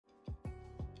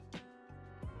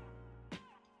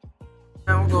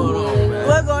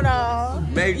What's going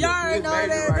on? Y'all already know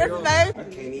that. Right,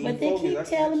 but they keep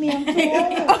telling me I'm too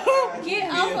old.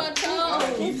 Get off her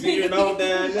toes. Keep seeing on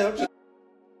down there.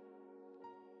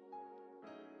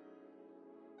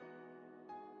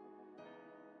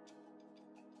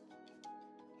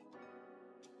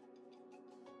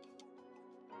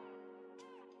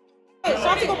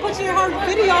 Shawty gonna put you in her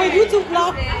video on YouTube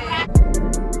vlog.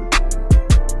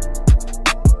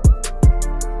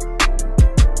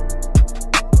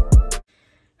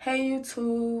 Hey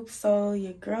YouTube, so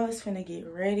your girl is finna get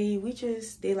ready. We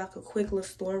just did like a quick little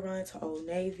store run to Old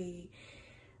Navy.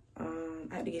 I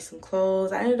had to get some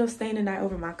clothes. I ended up staying the night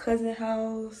over at my cousin's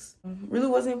house. Really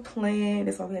wasn't planned,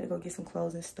 that's why we had to go get some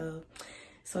clothes and stuff.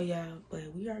 So yeah,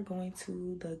 but we are going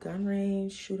to the gun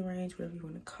range, shooting range, whatever you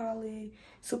want to call it.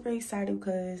 Super excited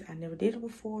because I never did it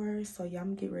before. So yeah,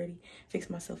 I'm gonna get ready, fix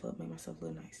myself up, make myself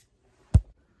look nice.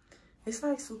 It's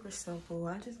like super simple.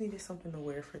 I just needed something to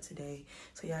wear for today.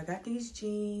 So yeah, I got these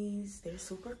jeans. They're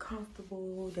super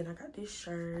comfortable. Then I got this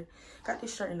shirt. Got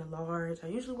this shirt in a large. I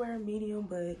usually wear a medium,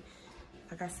 but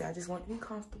like I said, I just want to be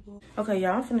comfortable. Okay,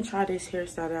 y'all, I'm finna try this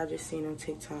hairstyle that I just seen on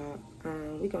TikTok.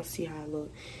 We gonna see how it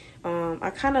look.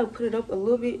 I kind of put it up a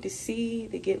little bit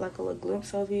to get like a little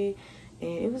glimpse of it.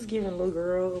 And it was giving little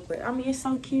girl, but I mean, it's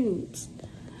so cute.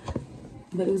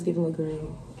 But it was giving little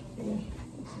girl. Yeah.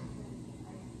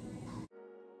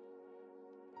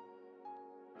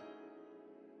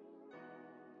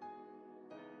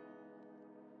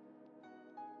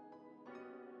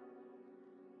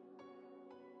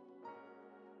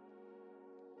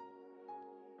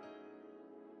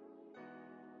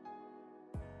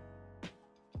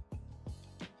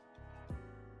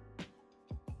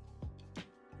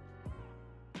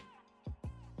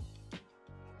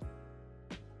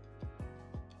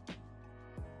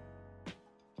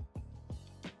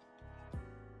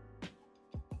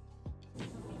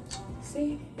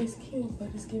 See, it's cute, but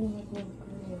it's giving like little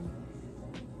girl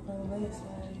on the left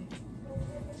side.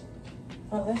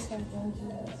 On the left side, I'll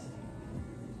just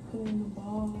put in the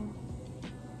ball.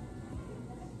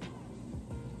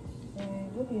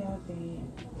 And we'll be out there.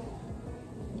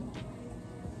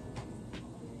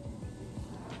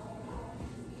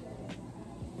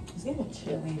 It's giving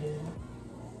cheerleader.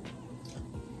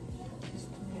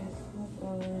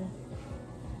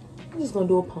 I'm just gonna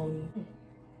do a pony.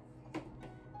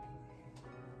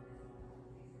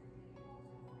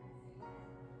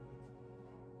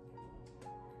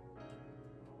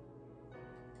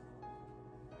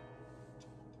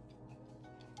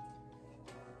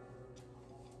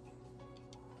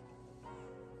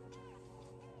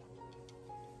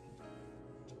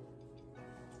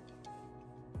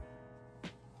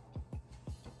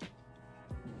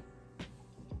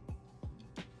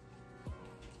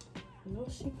 I know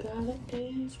she got a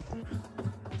dance right.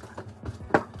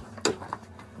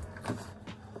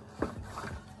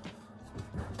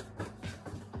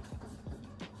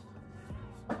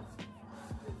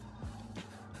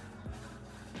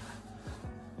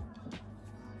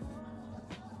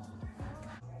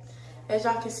 As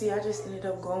y'all can see, I just ended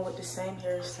up going with the same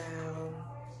hairstyle.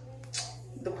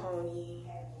 The pony.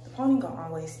 The pony gonna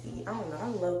always eat. I don't know, I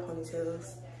love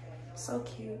ponytails. So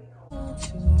cute.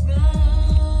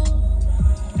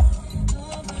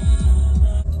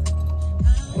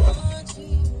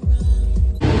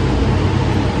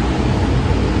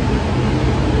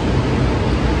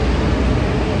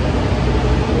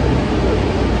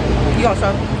 You gonna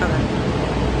show? Okay.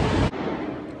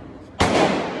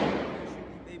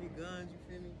 Baby guns, you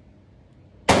feel me?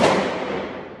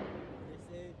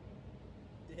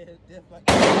 They said, death like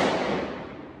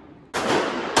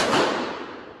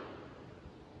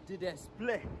did that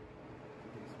split.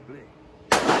 Split.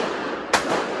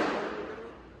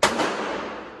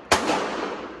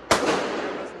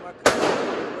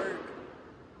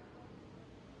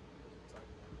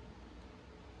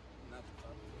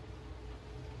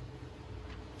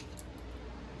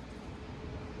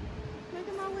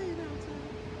 Making my way downtown.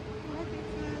 Walking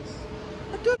fast.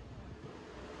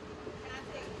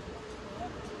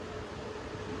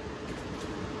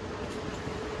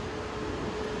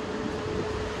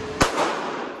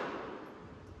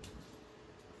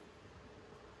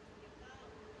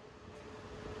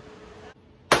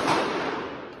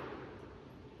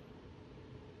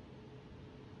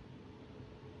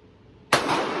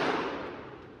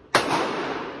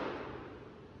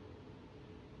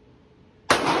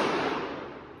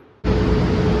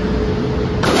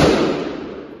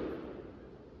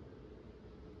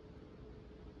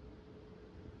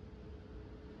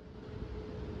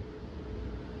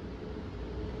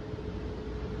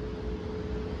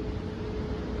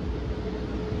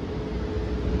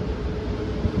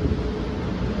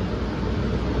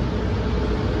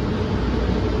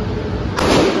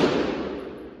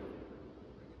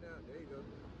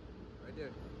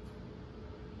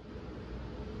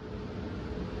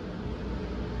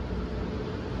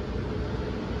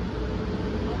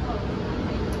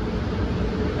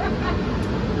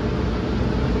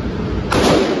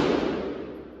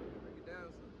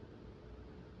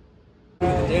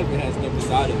 kept it had stuff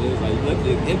inside of it. It was like, left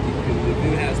it empty. Because if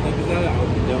it had stuff inside of it, I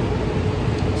would be done.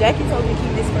 Jackie told me to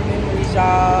keep this for memories,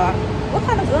 y'all. What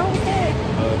kind of gun was that?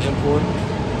 M4.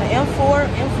 An M4,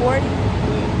 M40.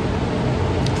 Yeah.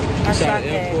 I shot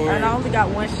that. M4. And I only got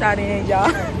one shot in, y'all.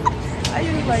 I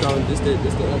used like. So this the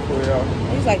M4, y'all.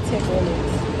 I used like 10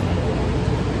 bullets.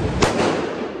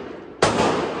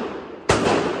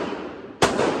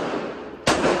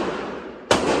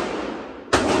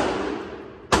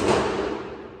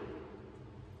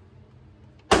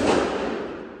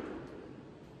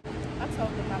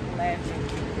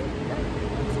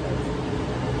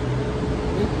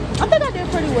 I think I did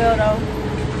pretty well though.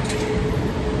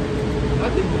 I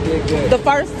think you did good. The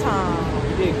first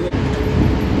time. You did good.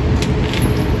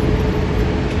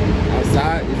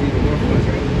 Outside is even more fun,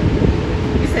 right?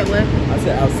 You said what? I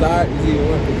said outside is even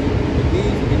more fun. With these,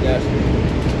 you can dash them.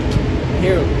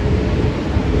 Hear them.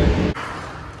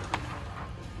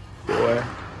 Boy.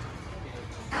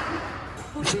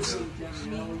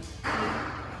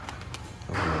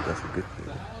 Oh, that's a good thing.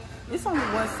 It's only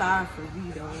one side for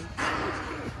me though.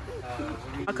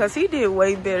 Because he did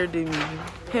way better than me.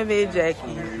 Him and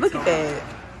Jackie. Look at that.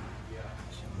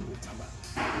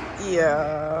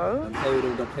 Yeah. Don't play with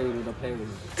him, don't play with him, don't play with him.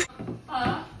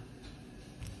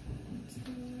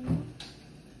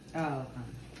 Oh.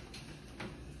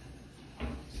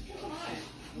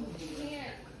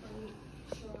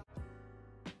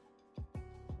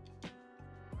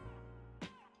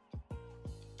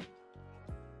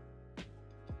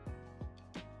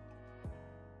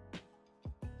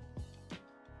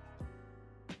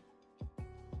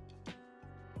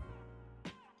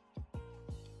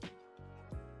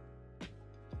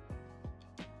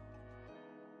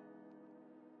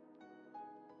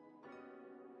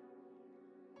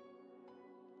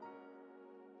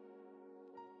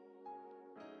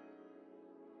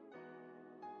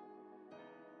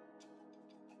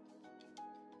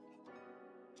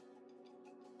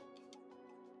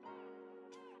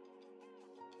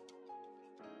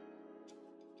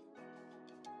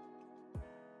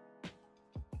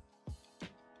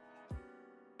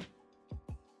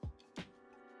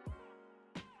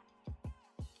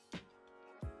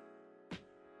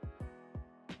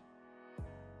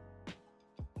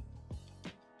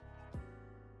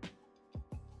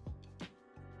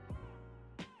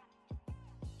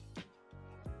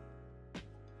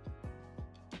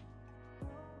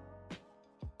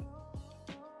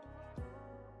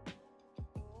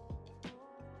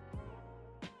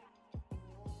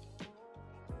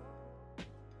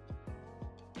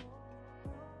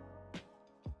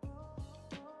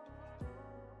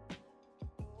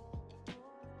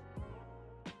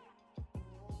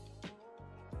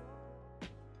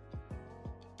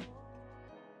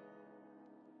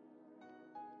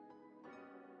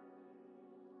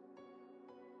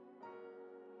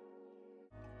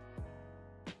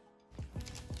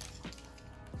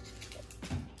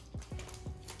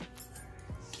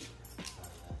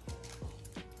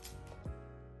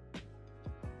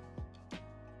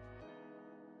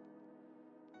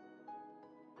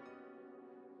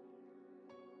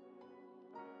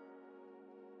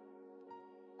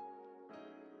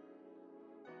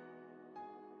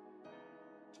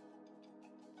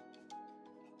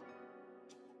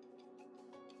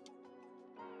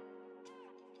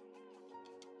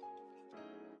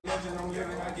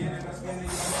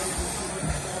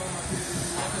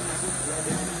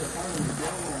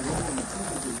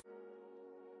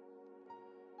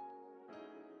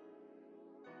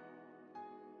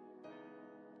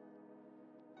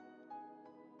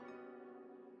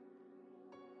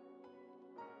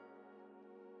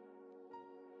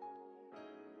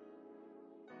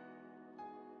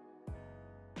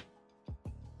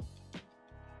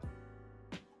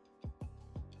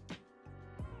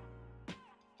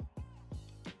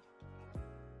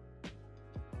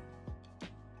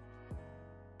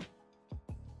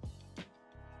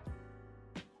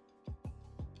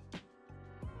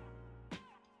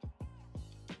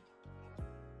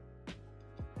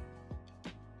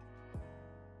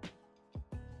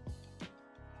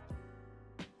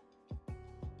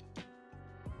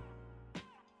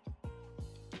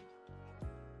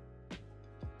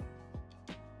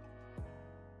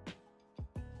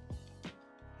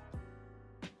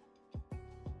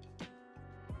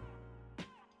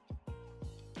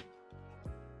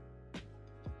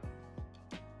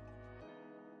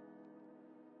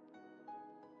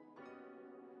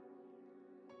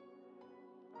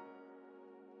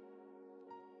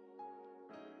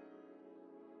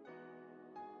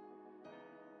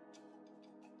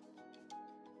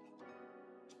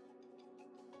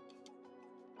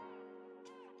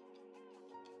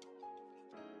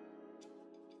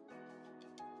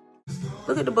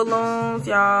 Look at the balloons,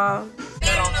 y'all.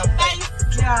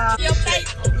 Yeah. Your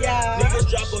face. Yeah. Niggas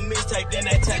drop a mixtape, then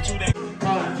they tattoo that.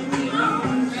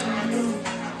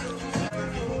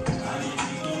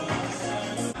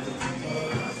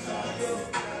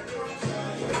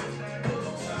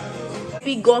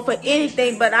 Be going for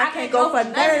anything, but I can't go for none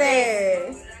of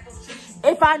that.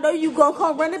 If I know you gonna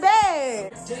come run it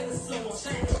back.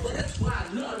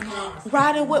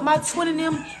 Riding with my twin and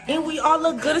them, and we all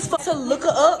look good as fuck to look her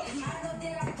up.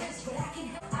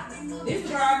 This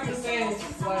drive is saying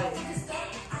like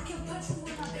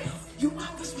You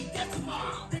want to speak that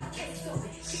tomorrow.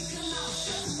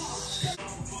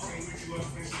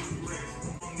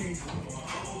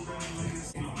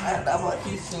 I bought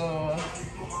these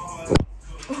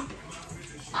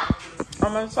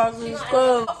I'm gonna talk to this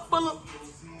club.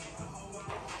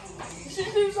 She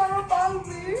keeps trying to follow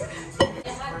me.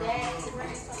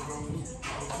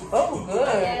 Oh,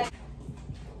 good.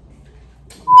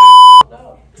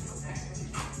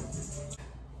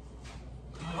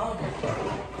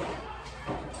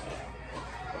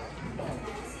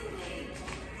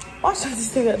 Why should I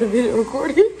just take out the video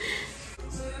recording?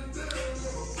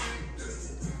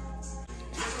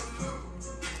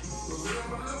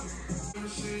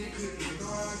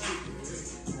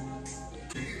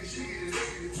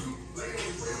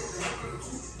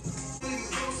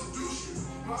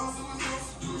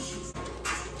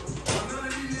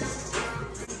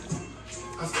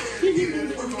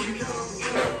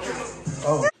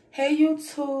 Hey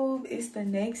YouTube, it's the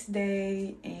next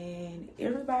day and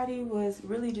everybody was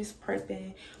really just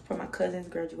prepping for my cousin's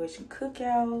graduation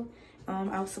cookout.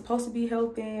 I was supposed to be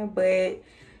helping, but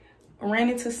ran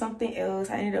into something else.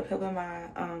 I ended up helping my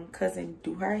cousin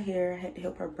do her hair. I had to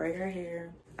help her braid her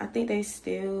hair. I think they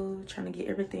still trying to get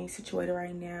everything situated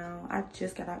right now. I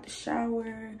just got out the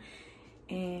shower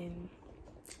and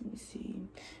let me see.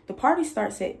 The party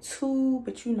starts at 2,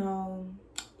 but you know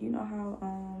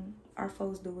how our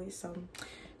folks do it, so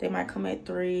they might come at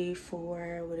 3,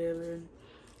 4, whatever.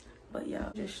 But yeah,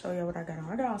 just show you what I got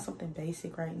on. I got on something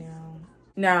basic right now.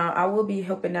 Now I will be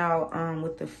helping out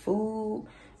with the food.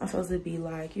 I'm supposed to be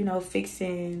like, you know,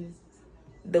 fixing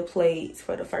the plates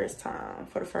for the first time,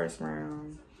 for the first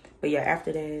round. But yeah,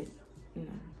 after that, you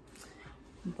know.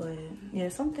 But yeah,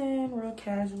 something real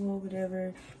casual,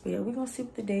 whatever. But yeah, we're gonna see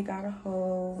what the day got to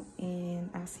hold,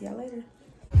 and I'll see y'all later.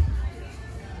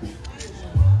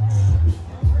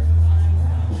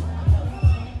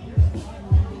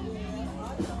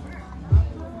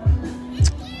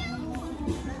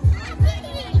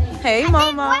 Hey,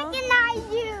 mama.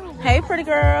 Hey, pretty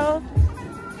girl.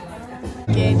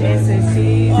 Okay, this is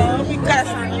season. You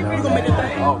gonna make a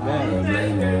thing? Oh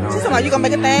man. She's talking about you gonna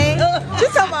make a thing? She's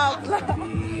talking about.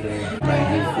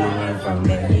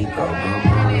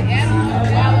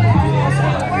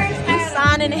 He's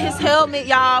signing his helmet,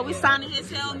 y'all. We signing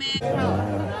his helmet.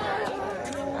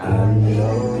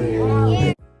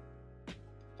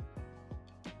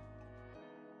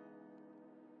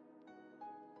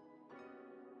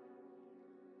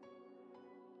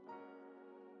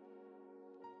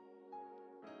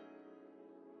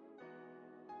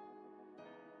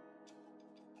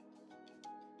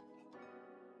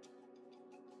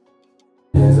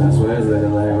 I swear it's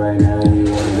looking like right now you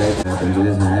want to make happen, you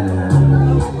just had to happen.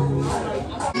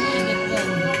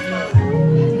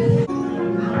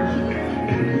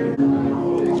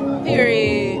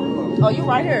 Period. Oh, you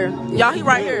right here. Y'all, he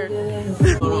right here.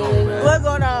 What's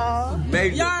going on?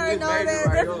 Major. Y'all already know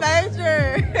that. That's major.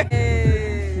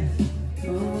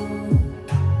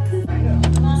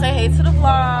 Say hey to the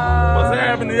vlog. What's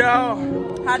happening, y'all?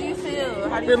 How do you feel?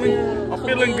 How do you feel? I'm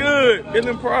feeling good, feeling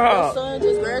Your proud. son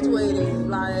just graduated.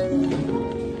 Like,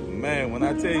 Man, when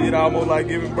I tell you it's almost like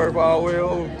giving birth all the way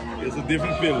over, it's a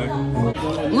different feeling.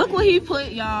 look what he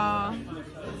put, y'all.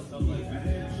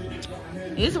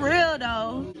 It's real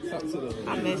though.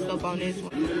 I messed up on this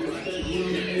one.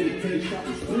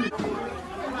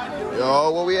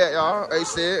 Yo, where we at, y'all? Hey,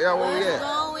 Sid, y'all, where we at?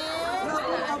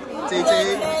 TT.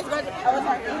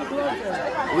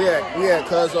 We at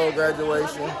Cuzzo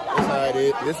graduation. That's how it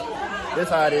is. This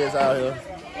how it is out here.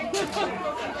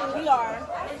 We are.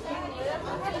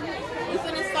 We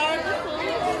finna serve the food.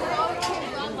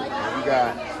 We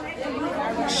got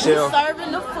chef.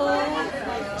 Serving the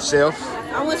food. Chef.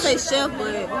 I wouldn't say chef, but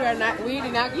we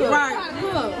did not cook. Right.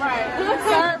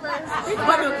 Servers.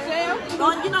 But the chef,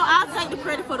 you know, I'll take the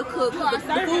credit for the cook. But the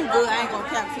food good, I ain't gonna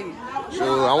cap to you.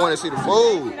 Sure, I want to see the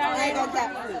food. I ain't gonna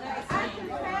cap to you.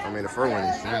 I mean, the first one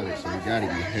is salad, so you gotta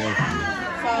get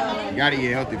healthy. You gotta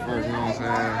get healthy first, you know what I'm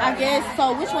saying? I guess,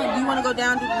 so which one? Do you want to go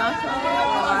down to the nacho?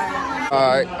 All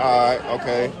right,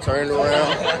 okay. Turn it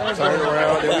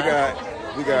around. Then we got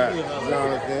We got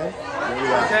Jonathan. Then we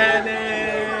got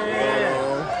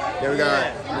then we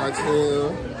got Martell.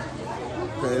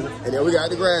 And then we got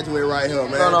the graduate right here,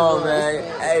 man. What's going on, man?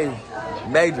 Hey,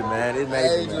 major, man. It's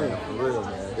major, man. For real,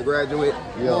 man. The graduate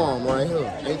mom right here.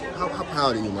 Hey, how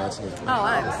proud are you, Martell? Oh,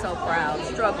 I am so proud.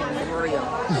 Struggle is real.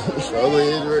 Struggle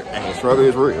is real. And struggle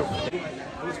is real.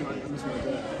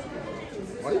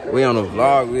 We on the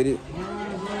vlog with it.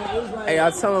 Hey, I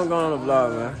told him I'm going on the vlog,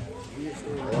 man.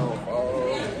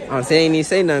 I'm saying, ain't even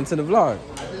say nothing to the vlog.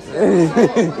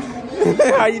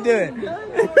 How you doing?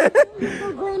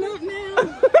 I'm grown up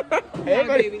now. Hey,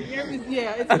 baby.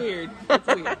 Yeah, it's weird. It's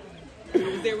weird. I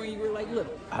was there when you were like, look.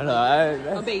 I know.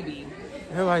 A baby.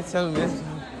 Everybody telling me this.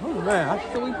 Oh, man.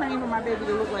 So we praying for my baby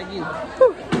to look like you.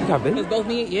 You got baby? Because both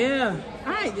me, yeah.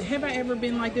 Have I ever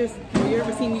been like this? Have you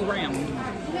ever seen me round?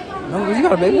 No, you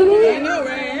got a baby? I know,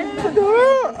 right?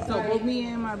 So both me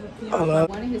and my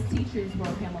One of his teachers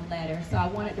wrote him a letter, so I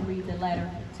wanted to read the letter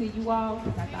to you all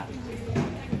because I thought it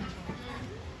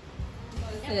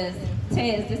says,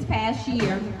 Tez, this past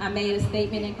year, I made a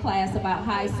statement in class about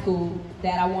high school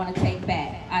that I want to take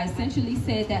back. I essentially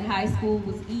said that high school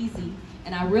was easy,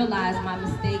 and I realized my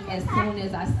mistake as soon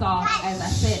as I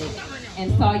said it,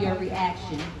 and saw your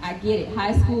reaction. I get it.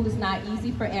 High school is not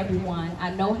easy for everyone. I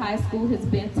know high school has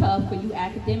been tough for you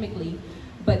academically,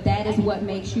 but that is what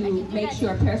makes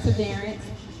your perseverance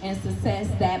and success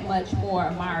that much more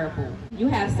admirable. You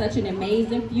have such an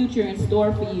amazing future in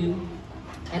store for you,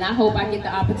 and I hope I get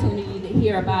the opportunity to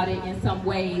hear about it in some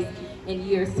ways in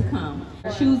years to come.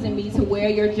 Choosing me to wear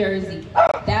your jersey.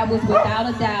 That was without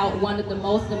a doubt one of the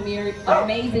most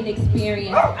amazing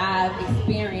experiences I've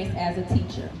experienced as a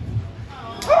teacher.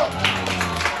 We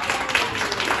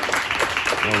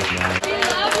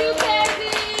love you,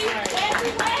 Cassie.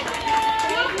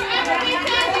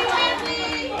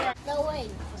 No way.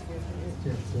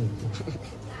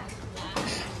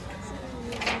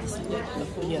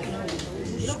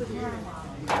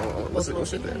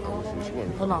 What's it there?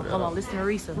 Hold on. Listen to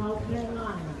Risa.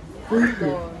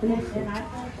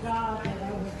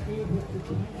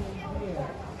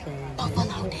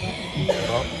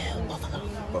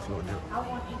 Buffalo Dip.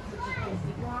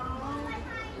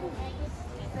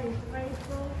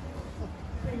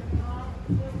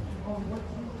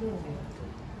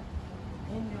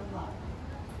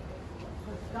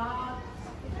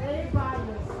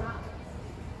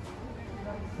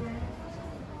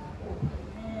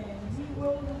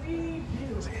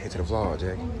 Head to the vlog,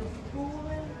 Jack.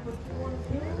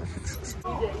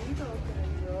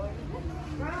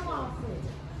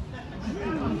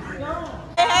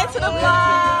 Head to the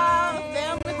vlog.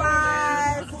 Family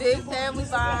vibes. Big family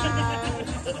vibes.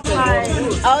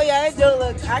 Oh yeah, it do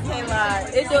look, I can't lie.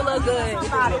 It do look good.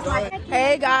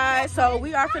 Hey guys, so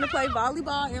we are finna play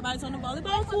volleyball. Everybody's on the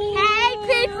volleyball team. Hey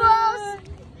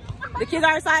people! The kids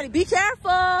are excited. Be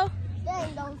careful.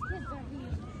 Dang, those kids are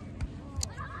huge.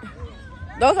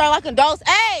 Those are like adults.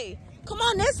 Hey, come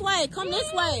on this way. Come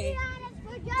this way.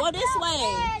 Go this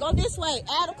way. Go this way.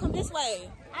 Adam, come this way.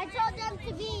 I told them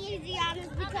to be easy on us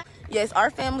because... Yes, our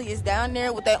family is down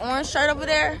there with that orange shirt over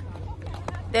there.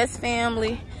 That's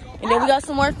family. And then we got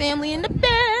some more family in the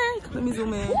back. Let me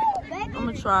zoom in. I'm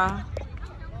gonna try.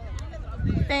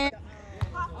 You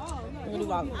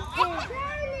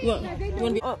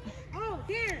wanna be up? Oh,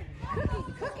 there.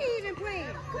 Cookie even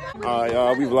playing. All right,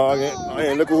 y'all, we vlogging.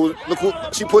 Man, look who,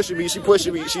 she pushing me, she's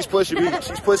pushing me, y'all, she's pushing me.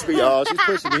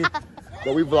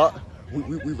 But we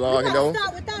vlogging though.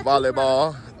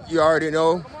 Volleyball. You already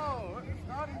know.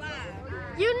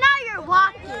 You know you're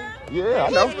walking. Yeah, I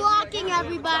know. He's walking,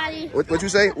 everybody. What you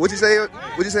say? What you say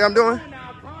I'm doing?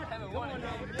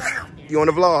 You on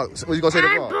the vlog? What you gonna say to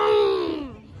the vlog?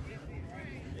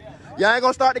 Y'all ain't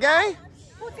gonna start the game?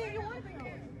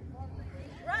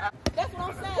 That's what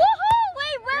I'm saying. Woohoo! We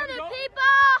winning,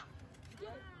 people!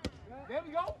 There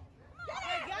we go.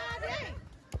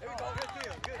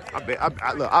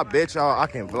 I bet y'all I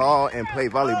can vlog and play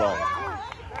volleyball.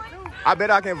 I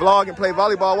bet I can vlog and play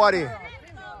volleyball. Why then?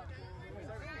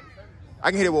 I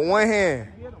can hit it with one hand.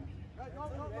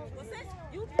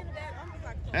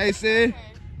 Hey, Sid.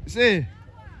 Sid.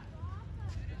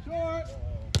 Short.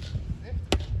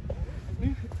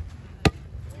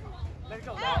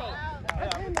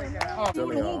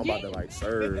 Telling y'all I'm about to like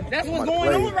serve. That's what's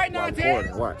going on right now,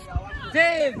 Tez. Watch.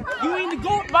 Tez, you ain't the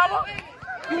GOAT, Baba.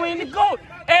 You ain't the GOAT.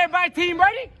 Everybody team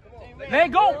ready?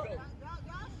 Let go.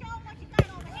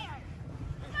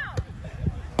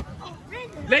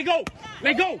 Let go.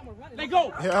 Let go. Let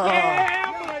go.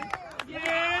 Yeah, buddy.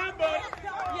 Yeah, buddy.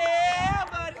 Yeah,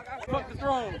 buddy. Fuck the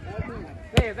throne.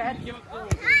 Tez, I had to give it to him.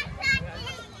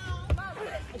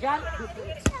 Got it?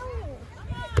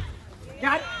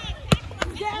 Got it.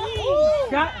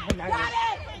 Got it.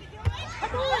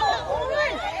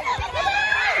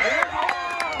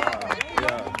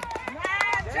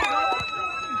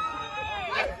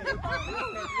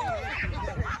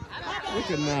 Look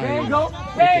at nine. There you go.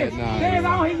 Hey, I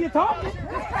don't hear you talking.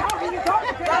 I don't hear you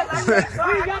talking.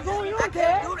 What you got going on, Ted?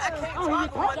 I don't hear you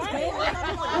talking.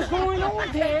 What's going on,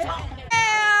 Ted?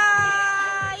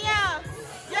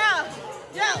 Yeah.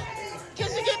 Can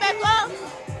she get back up?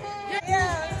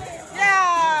 Yeah.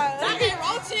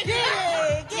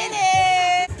 Get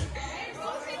it.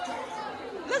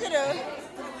 Look at her.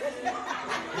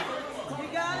 You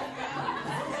got it?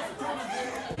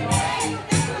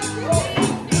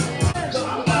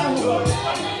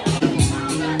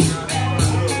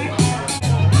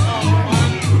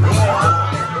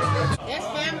 That's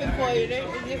family for you. They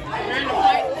just learn to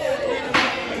fight.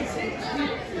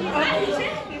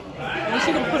 She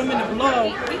gonna put them in the vlog.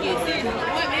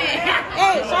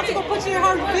 Hey, Shanti gonna put you in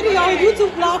her video on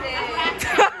YouTube vlog.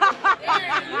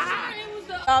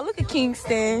 Oh, look at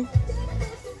Kingston.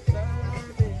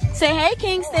 Say hey,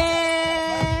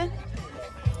 Kingston.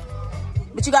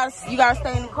 But you gotta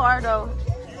stay in the car though.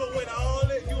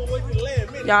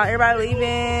 Y'all, everybody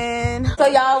leaving. So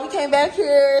y'all, we came back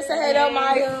here. Say hey to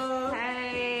Maya.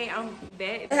 Hey, I'm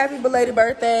back. Happy belated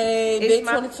birthday, Big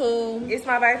 22. It's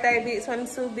my birthday, Big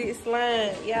 22, Big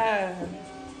Slime. Yeah.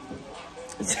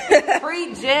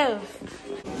 Free Jeff.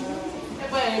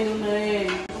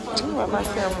 My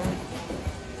camera.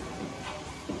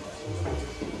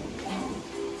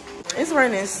 It's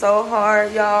raining so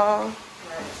hard, y'all.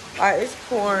 Like, it's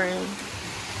pouring.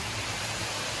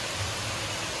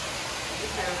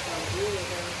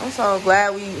 I'm so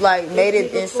glad we made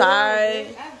it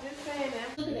inside.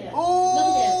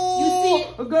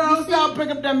 Oh, girl, stop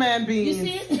picking up that man beans. You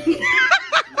see it?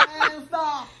 Man,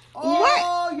 stop.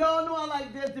 Oh, y'all know I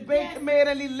like this. The bacon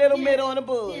tomato and these little meat on the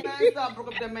bud. Man, stop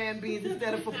picking up that man beans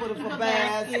instead of putting for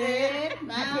basket. You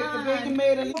pick the bacon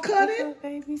tomato and cut it.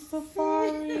 Baby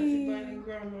Safari. I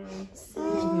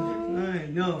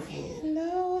ain't know.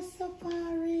 Hello,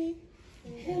 Safari.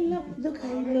 Hello, look how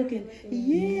you looking.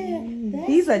 Yeah,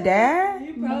 He's a dad?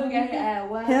 You probably got your eye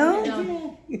wide.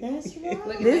 Him? yeah, that's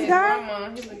right. This guy?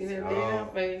 He looking at her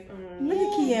face. Look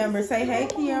at Kiamber. Say hey,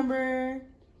 Kiamber.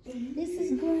 This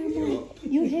is grandma.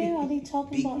 You hear how they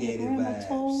talking about the grandma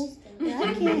toes?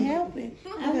 I can't help it.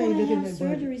 I want to have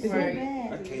surgery so bad.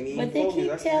 But they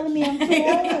keep telling me I'm too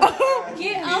old.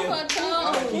 Get off her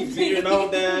toes. Keep figuring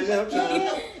out down there.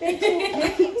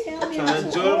 They keep telling me Trying to I'm too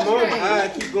enjoy the old. moment. I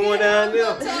keep going down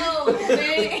there.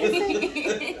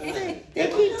 They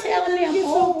keep telling me I'm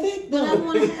old, but I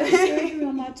want to have surgery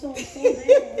on my toes so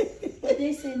bad. But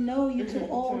they say, no, you're too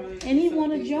old. And he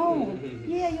want to join.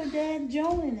 Yeah, your dad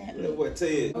joining at me. What,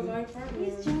 Ted?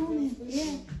 He's joining.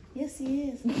 Yeah. Yes, he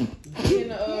is.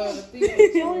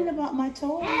 He's joining about my toes.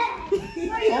 All I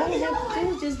have to do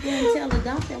is just go and tell the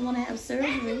doctor I want to have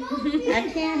surgery. I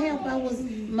can't help.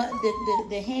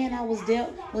 The hand I was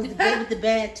dealt was the baby with the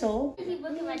bad toe. Why is he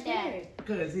looking like that?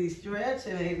 Because he's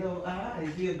stretching, ain't no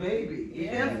eyes. He a baby.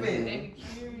 Yeah.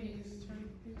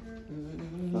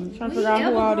 I'm trying to figure out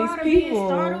who all these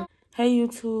people. Hey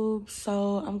YouTube,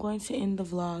 so I'm going to end the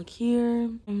vlog here.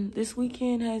 This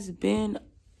weekend has been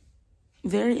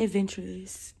very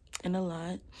adventurous and a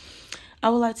lot.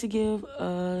 I would like to give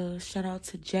a shout out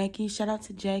to Jackie. Shout out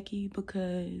to Jackie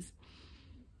because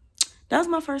that was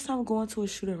my first time going to a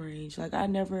shooting range. Like, I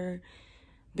never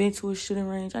been to a shooting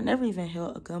range. I never even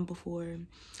held a gun before.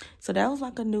 So that was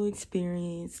like a new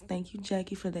experience. Thank you,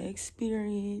 Jackie, for the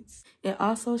experience. And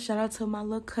also shout out to my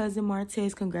little cousin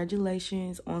Martez.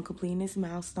 Congratulations on completing this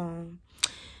milestone.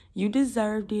 You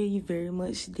deserved it. You very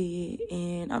much did.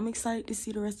 And I'm excited to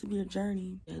see the rest of your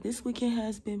journey. Yeah, this weekend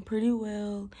has been pretty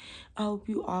well. I hope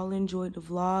you all enjoyed the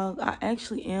vlog. I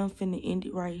actually am finna end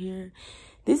it right here.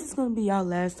 This is going to be y'all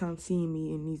last time seeing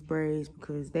me in these braids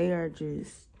because they are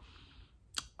just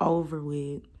over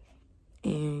with.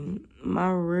 And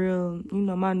my real,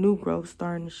 my new growth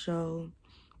starting to show.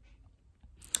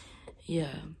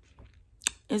 Yeah.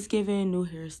 It's giving new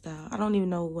hairstyle. I don't even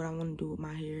know what I want to do with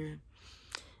my hair.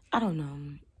 I don't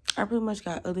know. I pretty much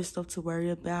got other stuff to worry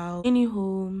about.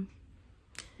 Anywho, I'm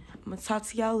going to talk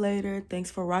to y'all later. Thanks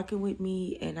for rocking with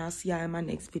me, and I'll see y'all in my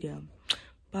next video.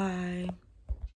 Bye.